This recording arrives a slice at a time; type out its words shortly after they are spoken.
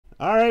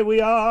All right, we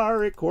are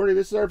recording.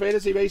 This is our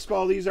fantasy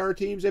baseball. These are our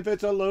teams. If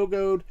it's a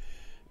logoed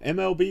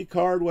MLB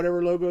card,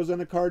 whatever logo's on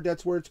the card,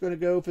 that's where it's going to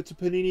go. If it's a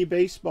Panini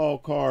baseball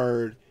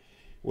card,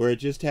 where it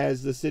just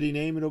has the city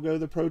name, it'll go to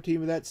the pro team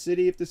of that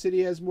city. If the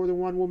city has more than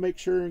one, we'll make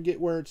sure and get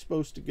where it's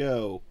supposed to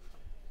go.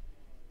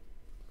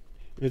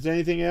 If it's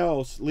anything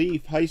else,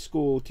 Leaf, high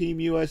school, Team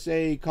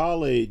USA,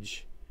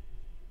 college,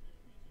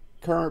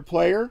 current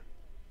player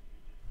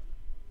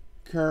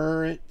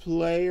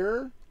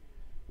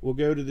will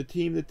go to the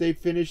team that they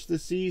finished the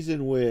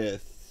season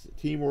with.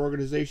 Team or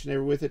organization they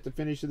were with at the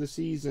finish of the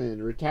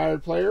season.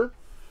 Retired player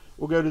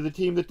will go to the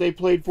team that they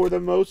played for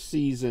the most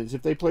seasons.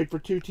 If they played for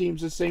two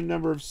teams the same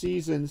number of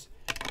seasons,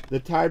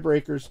 the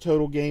tiebreaker's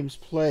total games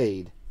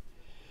played.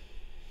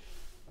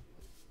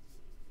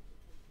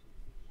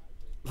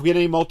 If we get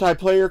any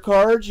multiplayer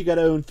cards, you got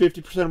to own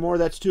 50% or more.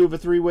 That's 2 of a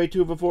 3-way,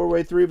 2 of a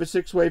 4-way, 3 of a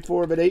 6-way,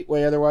 4 of an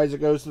 8-way. Otherwise, it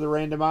goes to the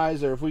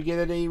randomizer. If we get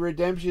any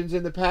redemptions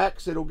in the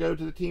packs, it'll go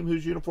to the team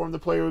whose uniform the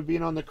player would be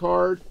in on the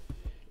card.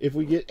 If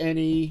we get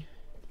any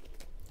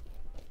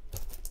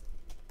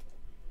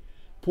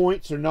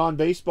points or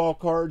non-baseball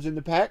cards in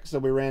the packs, they'll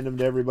be random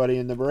to everybody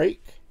in the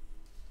break.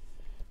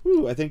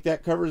 Whew, I think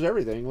that covers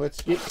everything.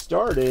 Let's get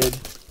started.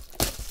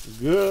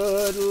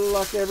 Good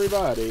luck,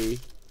 everybody.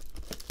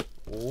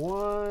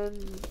 1,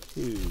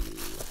 2.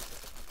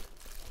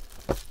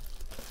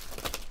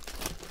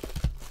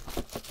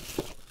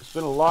 There's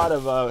been a lot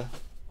of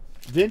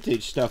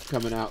vintage stuff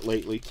coming out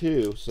lately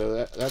too,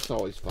 so that's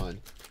always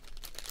fun.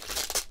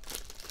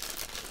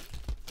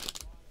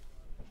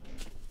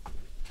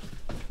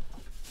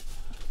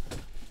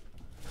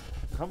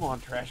 Come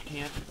on, trash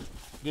can.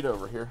 Get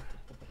over here.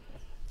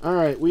 All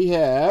right, we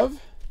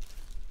have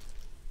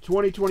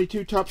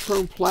 2022 Topps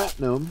Chrome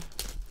Platinum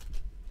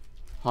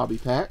Hobby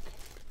Pack.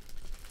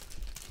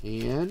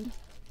 And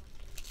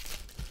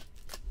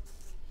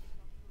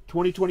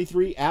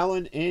 2023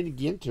 Allen and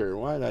Ginter.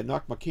 Why did I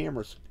knock my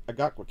camera? I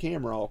got my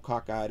camera all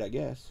cockeyed, I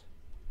guess.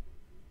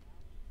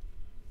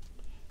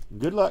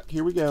 Good luck.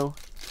 Here we go.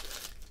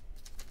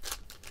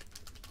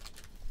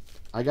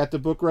 I got the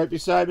book right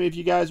beside me. If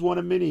you guys want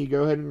a mini,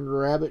 go ahead and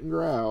grab it and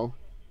growl.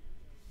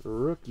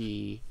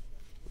 Rookie.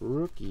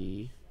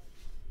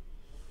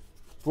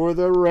 For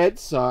the Red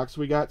Sox,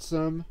 we got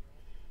some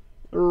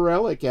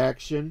relic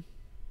action.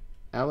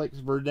 Alex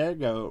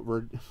Verdugo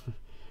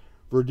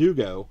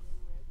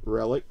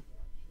relic.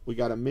 We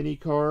got a mini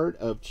card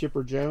of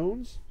Chipper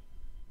Jones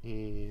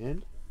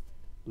and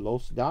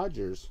Los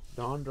Dodgers,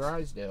 Don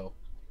Drysdale.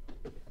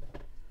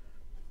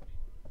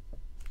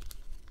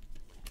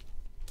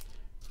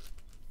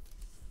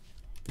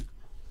 Let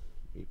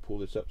me pull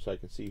this up so I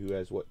can see who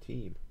has what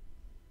team.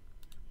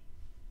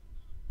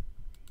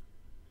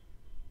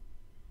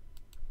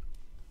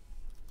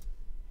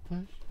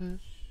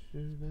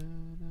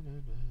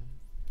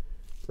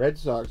 Red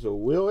Sox, a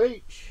Will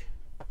H.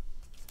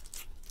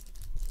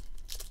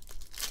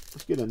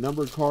 Let's get a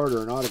numbered card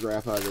or an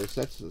autograph out of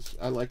this.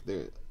 I like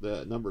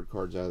the numbered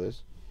cards out of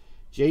this.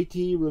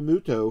 JT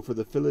Realmuto for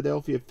the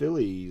Philadelphia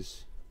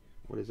Phillies.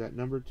 What is that,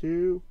 number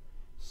 2?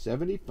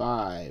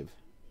 75.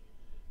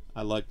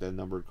 I like the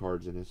numbered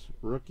cards in this.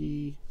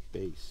 Rookie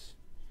base.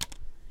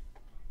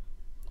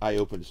 I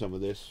opened some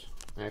of this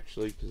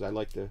actually because I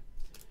like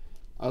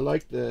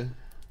the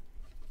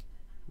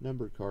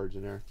numbered cards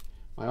in there.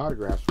 My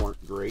autographs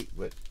weren't great,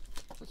 but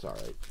that's all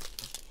right.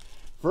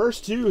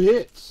 First 2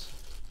 hits.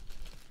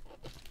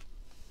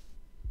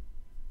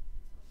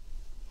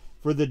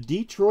 For the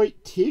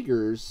Detroit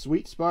Tigers,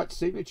 Sweet Spot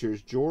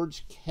Signatures,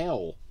 George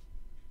Kell.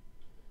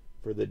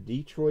 For the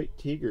Detroit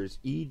Tigers,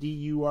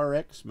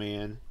 EDURX,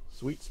 man.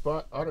 Sweet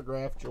Spot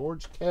autograph,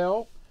 George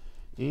Kell.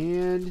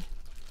 And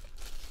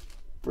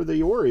for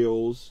the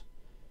Orioles,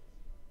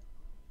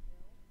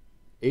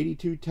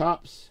 82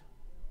 Topps,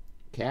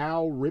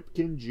 Cal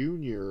Ripken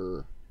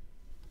Jr.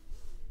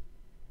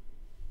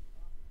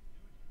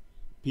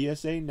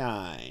 PSA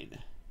 9.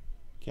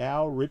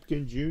 Cal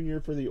Ripken Jr.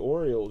 for the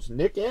Orioles.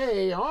 Nick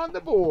A. on the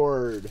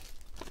board.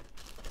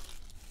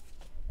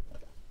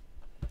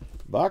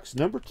 Box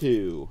number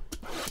 2.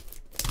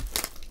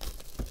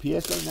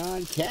 PSA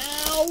 9,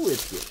 Cal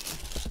Ripken.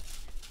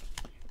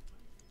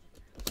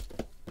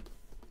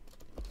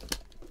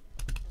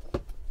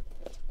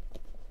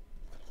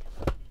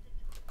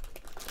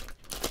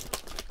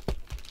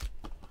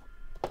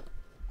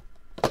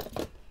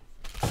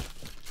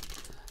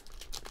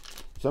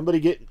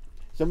 Somebody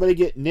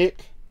get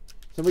Nick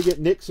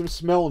some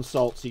smelling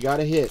salts. He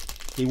got a hit.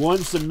 He won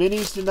some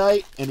minis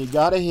tonight, and he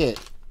got a hit.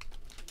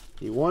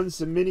 He won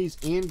some minis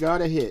and got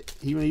a hit.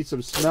 He needs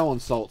some smelling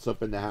salts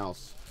up in the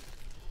house.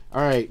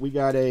 All right, we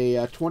got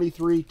a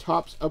 23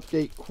 Topps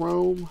Update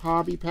Chrome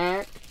Hobby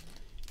Pack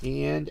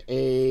and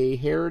a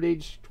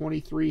Heritage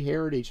 23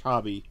 Heritage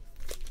Hobby.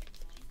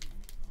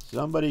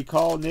 Somebody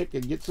call Nick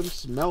and get some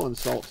smelling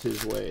salts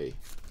his way.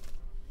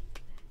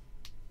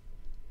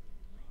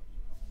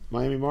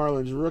 Miami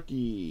Marlins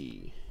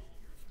rookie.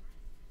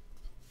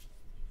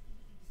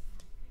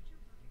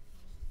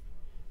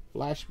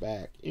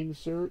 Flashback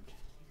insert.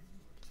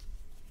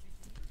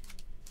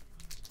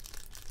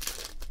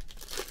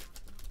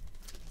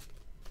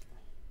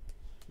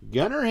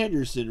 Gunnar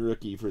Henderson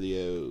rookie for the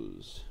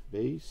O's.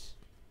 Base.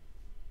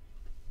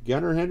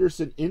 Gunnar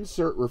Henderson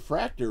insert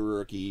refractor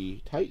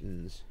rookie,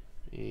 Titans.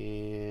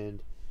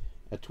 And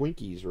a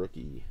Twinkies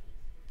rookie.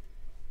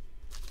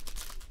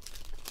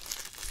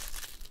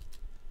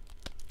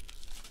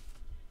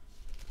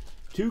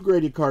 Two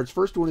graded cards.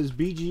 First one is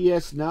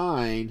BGS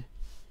 9.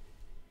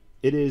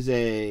 It is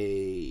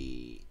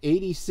a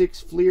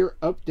 86 Fleer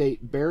update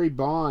Barry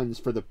Bonds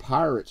for the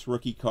Pirates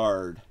rookie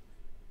card.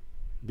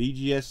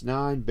 BGS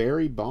 9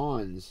 Barry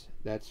Bonds.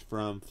 That's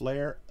from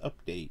Flair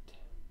Update.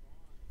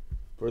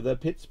 For the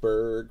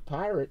Pittsburgh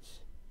Pirates.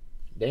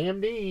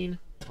 Damn Dean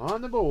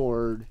on the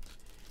board.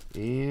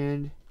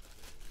 And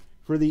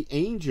for the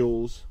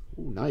Angels,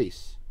 ooh,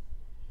 nice.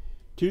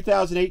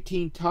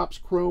 2018 Topps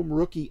Chrome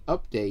Rookie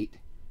Update.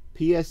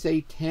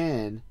 PSA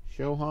 10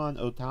 Shohei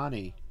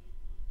Ohtani.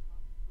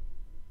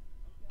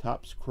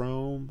 Topps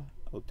Chrome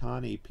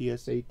Ohtani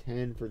PSA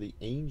 10 for the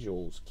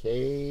Angels.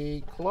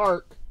 K.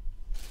 Clark.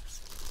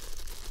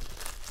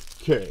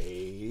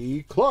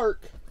 K.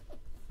 Clark.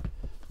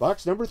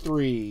 Box number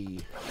 3.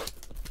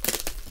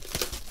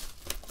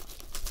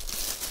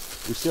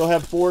 We still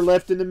have 4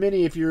 left in the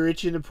mini. If you're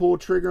itching to pull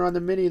trigger on the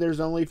mini, there's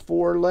only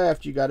 4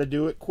 left. You got to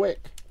do it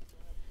quick.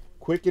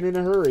 Quick and in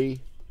a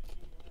hurry.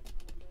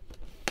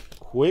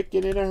 Quick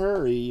and in a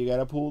hurry. You got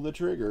to pull the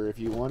trigger if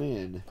you want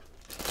in.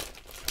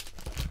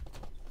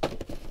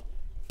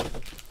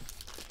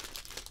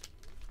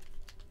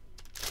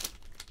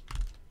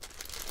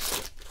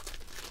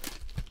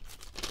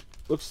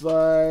 Looks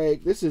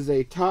like this is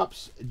a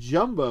Topps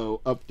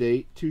Jumbo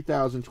Update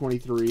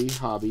 2023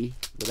 hobby.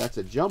 But that's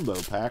a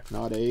jumbo pack,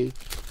 not a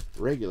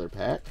regular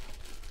pack.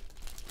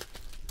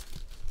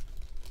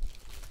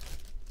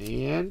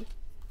 And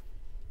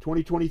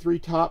 2023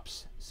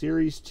 Topps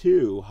Series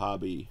 2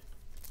 hobby.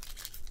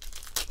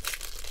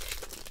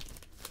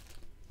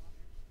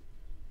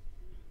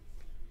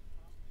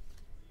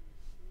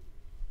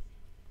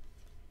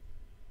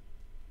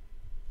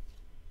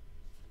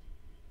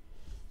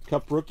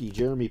 Cup rookie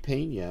Jeremy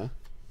Pena.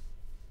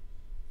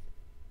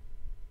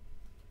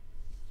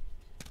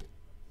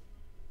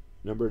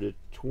 Number to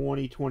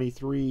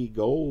 2023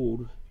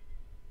 gold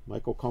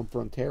Michael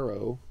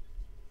Confortero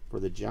for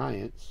the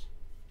Giants.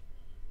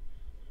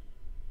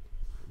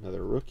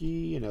 Another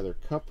rookie, another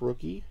cup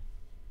rookie.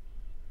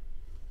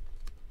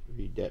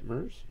 Reed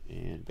Detmers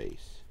and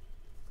base.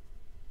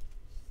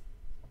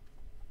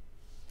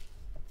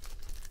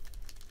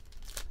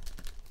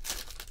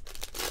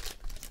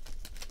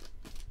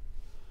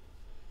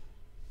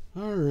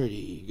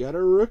 Alrighty, got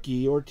a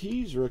rookie,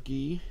 Ortiz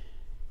rookie.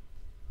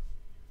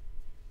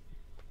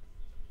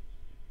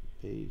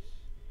 Base.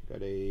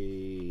 Got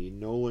a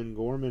Nolan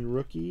Gorman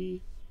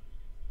rookie.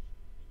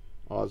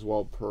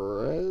 Oswald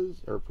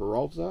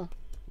Peralta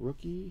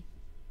rookie.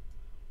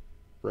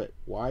 Brett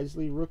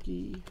Wisely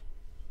rookie.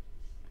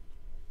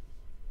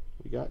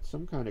 We got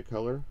some kind of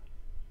color.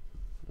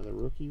 Another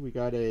rookie. We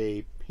got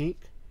a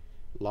pink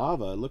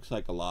lava. It looks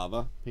like a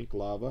lava. Pink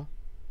lava.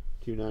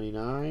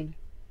 $2.99.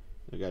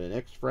 We got an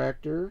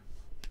X-Fractor,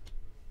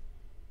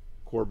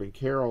 Corbin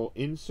Carroll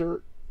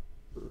insert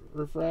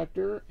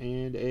refractor,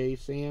 and a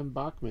Sam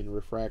Bachman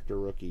refractor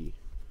rookie.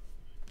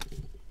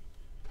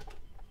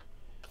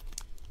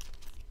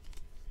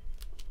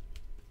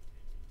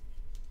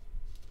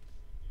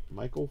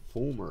 Michael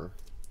Fulmer.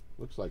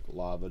 Looks like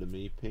lava to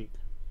me. Pink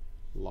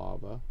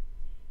lava.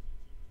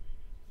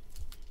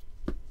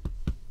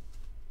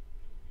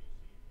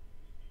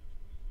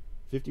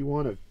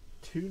 $51 of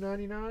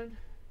 $2.99.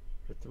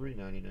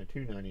 $3.99,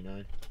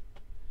 $2.99.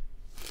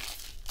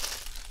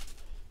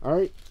 All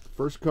right,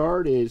 first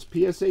card is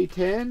PSA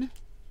 10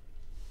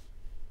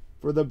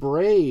 for the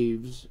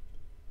Braves.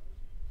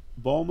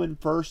 Bowman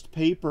first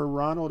paper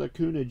Ronald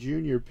Acuna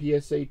Jr.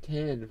 PSA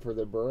 10 for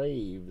the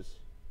Braves.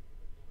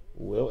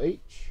 Will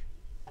H.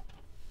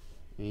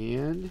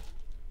 And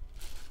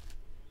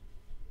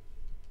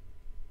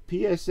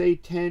PSA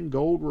 10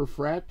 gold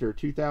refractor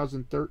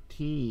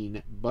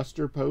 2013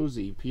 Buster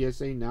Posey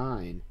PSA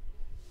 9.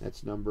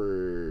 That's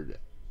numbered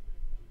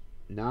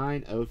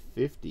 9 of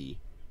 50.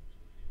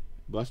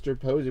 Buster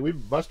Posey.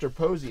 Buster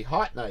Posey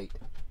hot night.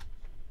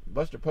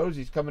 Buster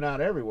Posey's coming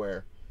out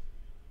everywhere.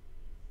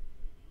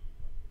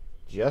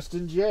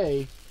 Justin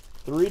J.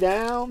 3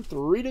 down,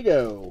 3 to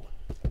go.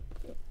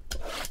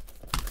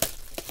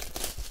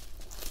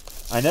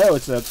 I know,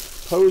 it's a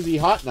Posey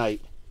hot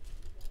night.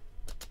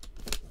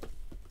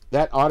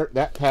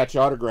 That patch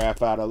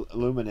autograph out of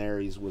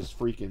Luminaries was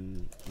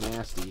freaking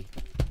nasty.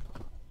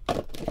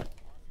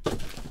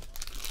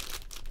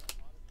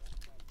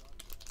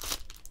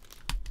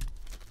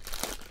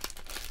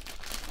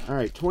 All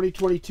right,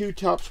 2022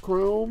 Topps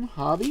Chrome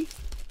Hobby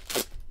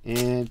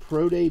and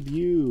Pro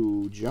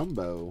Debut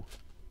Jumbo.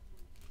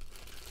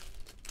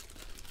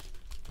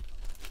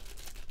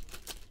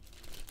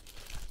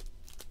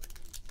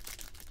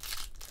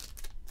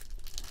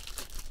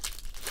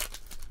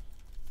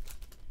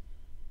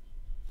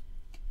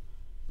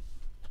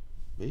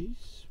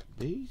 Base,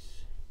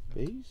 base,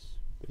 base,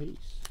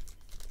 base.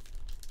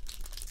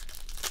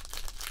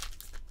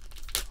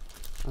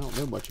 I don't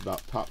know much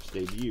about Topps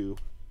debut.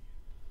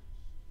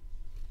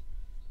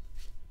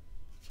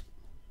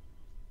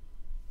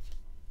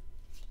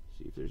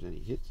 See if there's any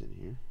hits in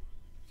here.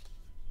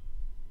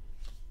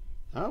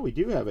 Oh, we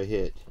do have a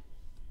hit.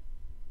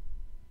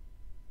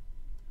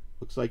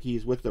 Looks like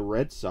he's with the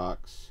Red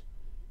Sox.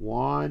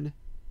 Juan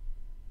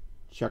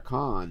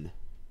Chacon,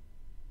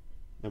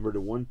 number to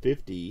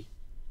 150.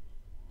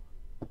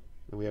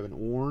 And we have an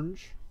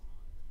orange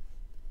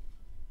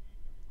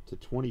to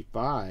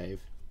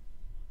 25.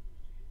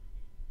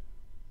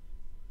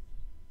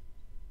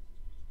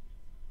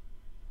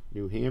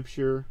 New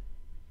Hampshire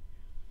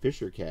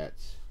Fisher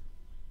Cats.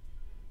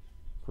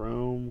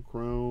 Chrome,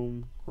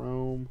 chrome,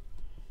 chrome,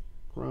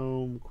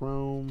 chrome,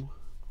 chrome,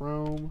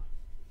 chrome.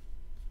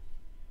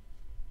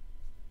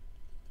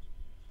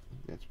 I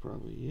think that's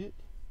probably it.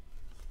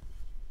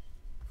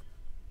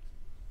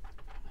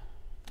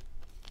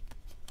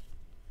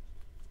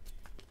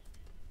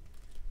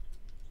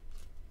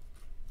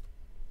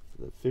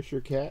 The Fisher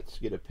Cats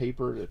get a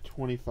paper to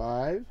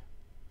 25.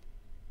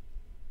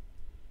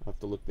 I'll have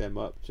to look them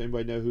up. Does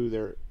anybody know who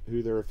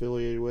they're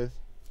affiliated with?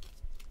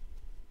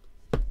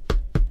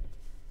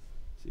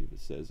 See if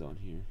it says on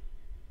here.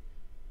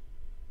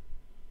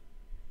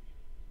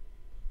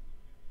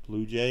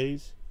 Blue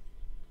Jays.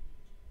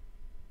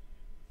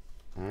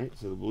 Alright,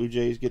 so the Blue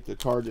Jays get the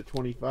card to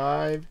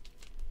 25.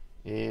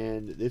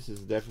 And this is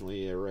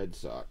definitely a Red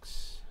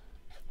Sox.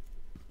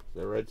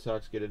 So the Red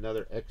Sox get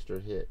another extra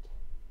hit.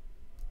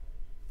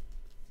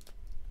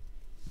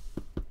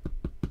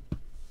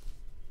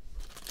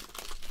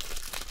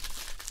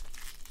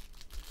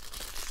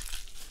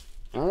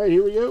 Alright,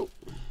 here we go.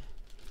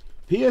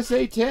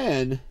 PSA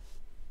 10.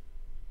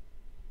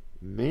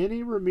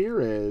 Manny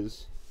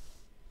Ramirez.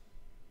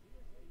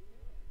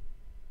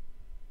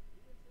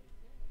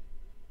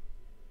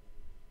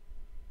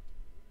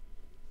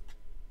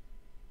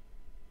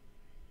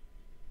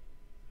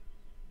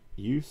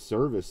 Youth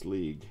Service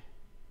League.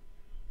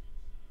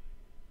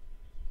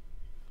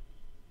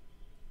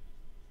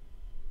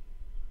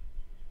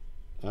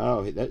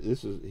 Oh,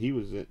 this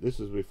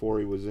is before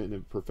he was in a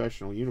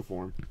professional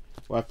uniform.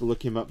 We'll have to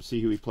look him up and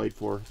see who he played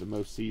for the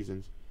most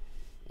seasons.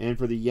 And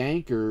for the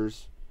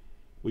Yankers,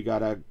 we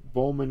got a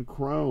Bowman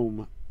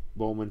Chrome,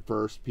 Bowman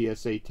first,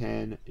 PSA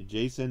 10,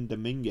 Jason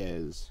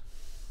Dominguez.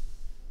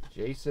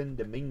 Jason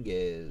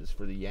Dominguez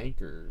for the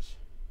Yankers.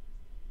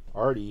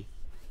 Artie,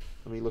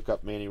 let me look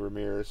up Manny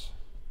Ramirez.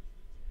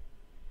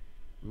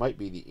 Might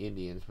be the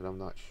Indians, but I'm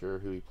not sure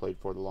who he played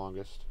for the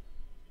longest.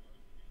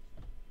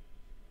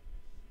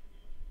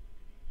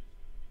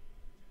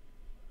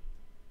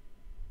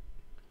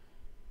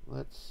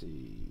 Let's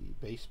see.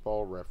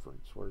 Baseball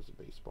reference. Where's the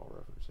baseball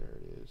reference? There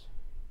it is.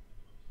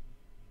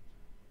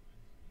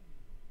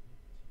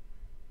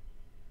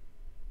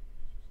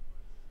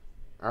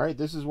 Alright,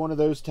 this is one of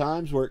those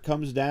times where it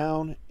comes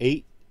down.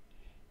 Eight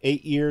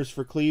years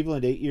for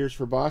Cleveland, 8 years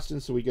for Boston.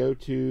 So we go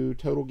to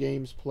total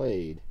games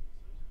played.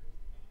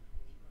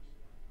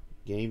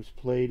 Games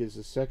played is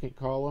the second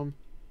column.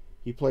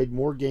 He played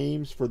more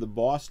games for the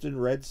Boston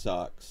Red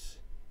Sox.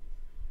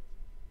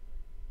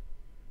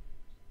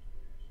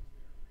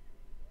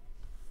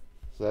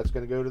 So that's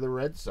going to go to the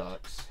Red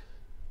Sox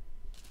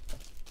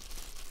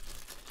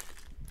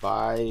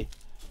by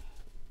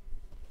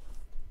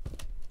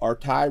our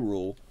tie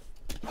rule.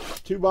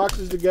 2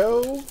 boxes to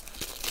go.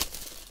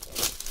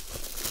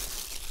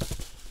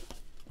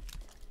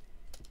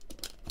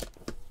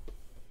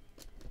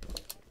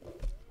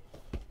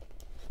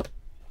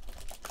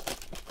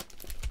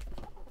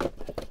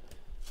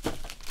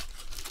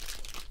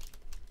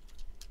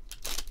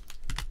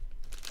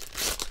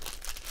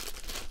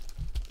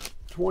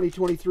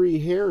 '23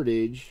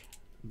 Heritage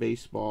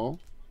Baseball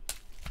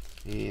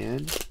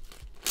and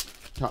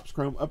Topps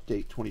Chrome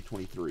Update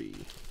 2023.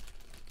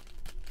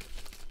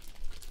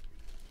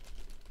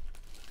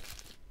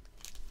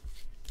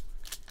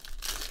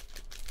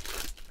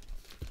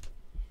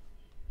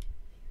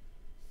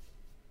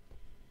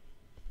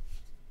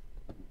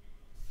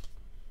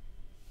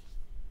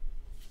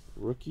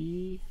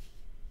 Rookie.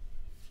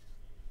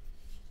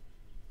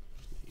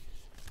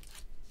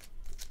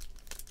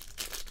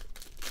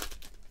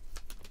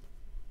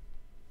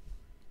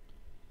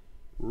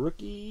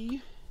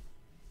 Rookie.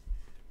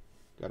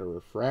 Got a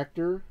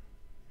refractor,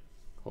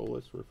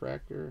 Colas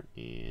refractor,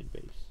 and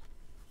base.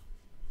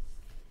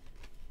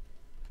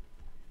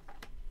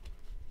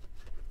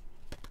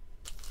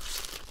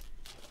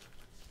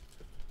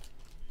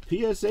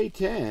 PSA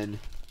 10.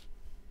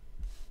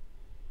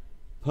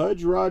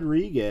 Pudge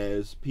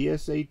Rodriguez,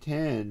 PSA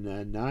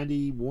 10,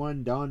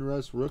 91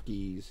 Donruss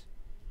rookies.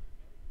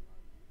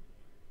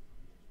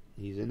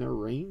 He's in a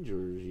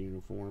Rangers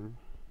uniform.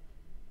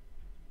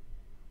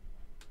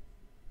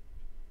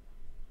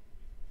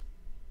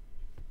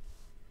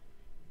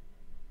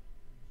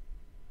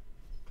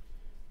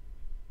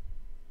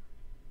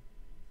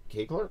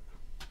 K. Clark.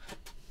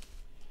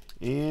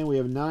 And we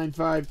have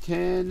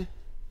 9/5/10.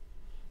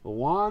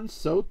 Juan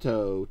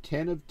Soto,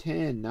 10 of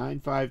 10,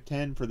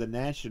 9/5/10 for the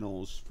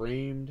Nationals,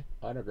 framed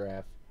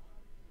autograph.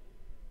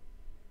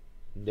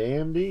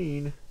 Damn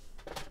Dean.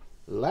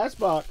 Last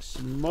box.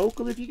 Smoke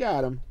them if you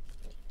got them.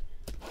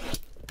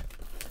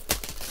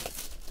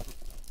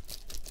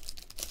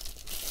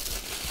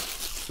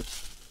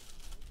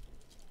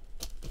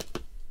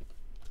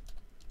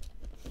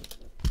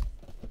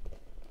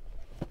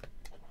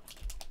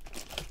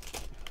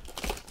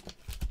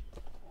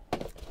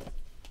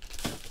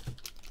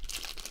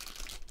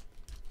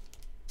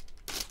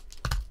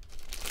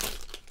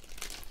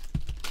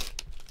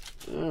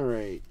 All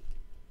right.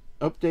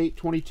 Update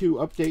 22.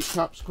 Update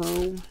Topps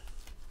Chrome.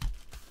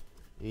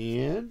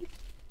 And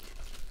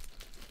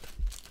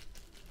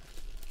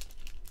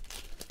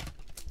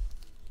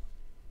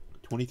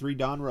 '23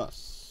 Don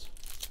Russ.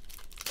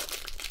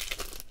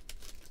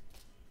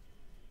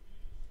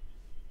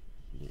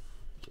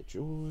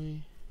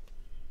 Joy.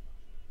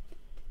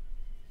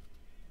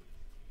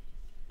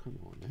 Come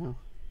on now.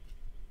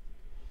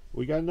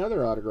 We got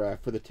another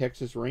autograph for the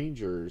Texas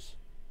Rangers.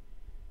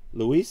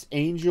 Luis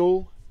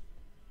Angel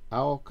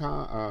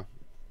Acuna.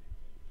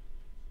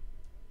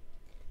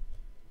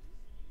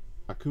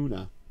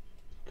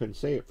 Couldn't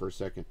say it for a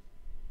second.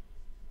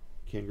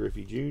 Ken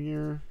Griffey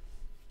Jr.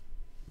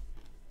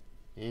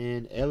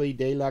 And Ellie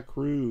De La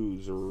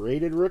Cruz,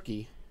 rated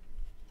rookie.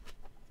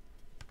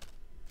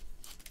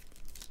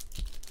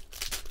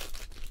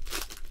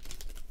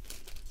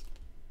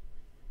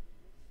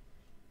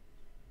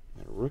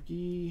 Got a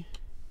rookie.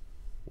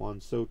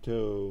 Juan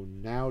Soto,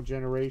 now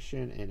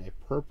generation, and a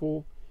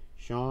purple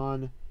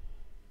Sean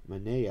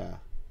Manaea,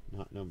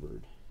 not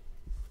numbered.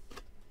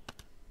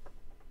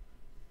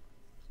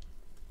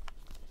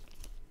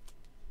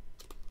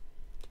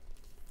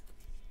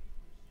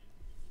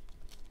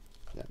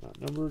 Is that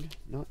not numbered?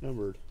 Not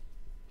numbered.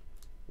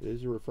 It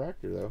is a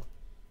refractor, though.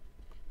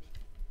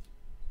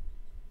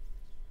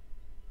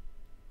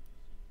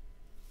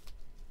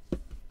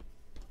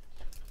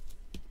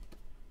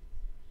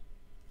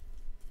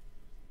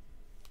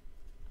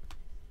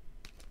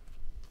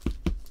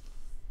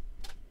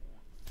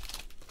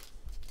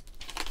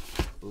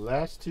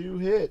 Last two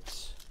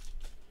hits.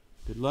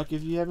 Good luck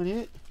if you haven't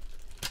hit.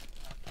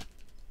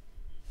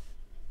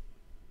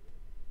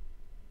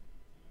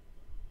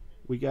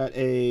 We got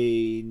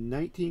a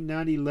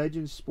 1990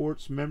 Legends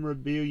Sports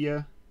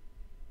memorabilia.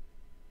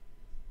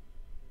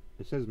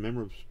 It says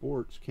Memorable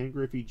Sports. Ken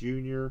Griffey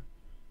Jr.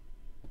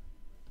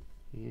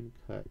 Hand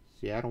cut.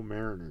 Seattle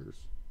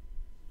Mariners.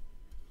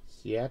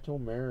 Seattle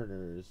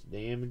Mariners.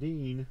 Damn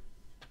Dean.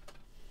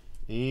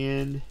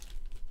 And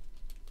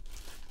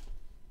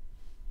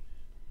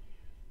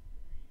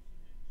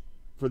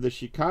for the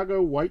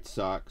Chicago White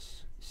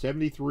Sox,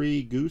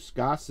 73 Goose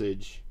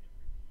Gossage.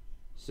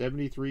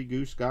 73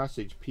 Goose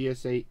Gossage,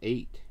 PSA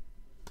 8.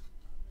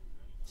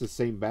 It's the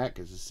same back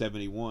as the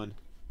 71.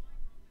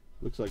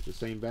 Looks like the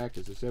same back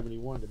as the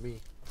 71 to me.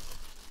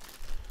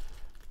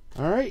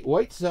 All right,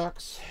 White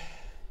Sox.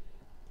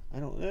 I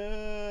don't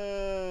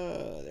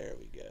know. There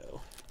we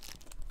go.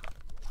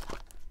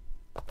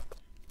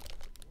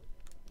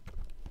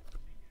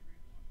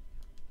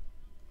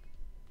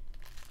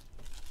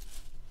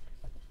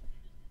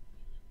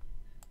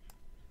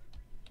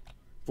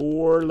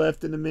 Four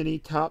left in the mini.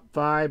 Top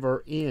five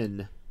are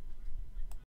in.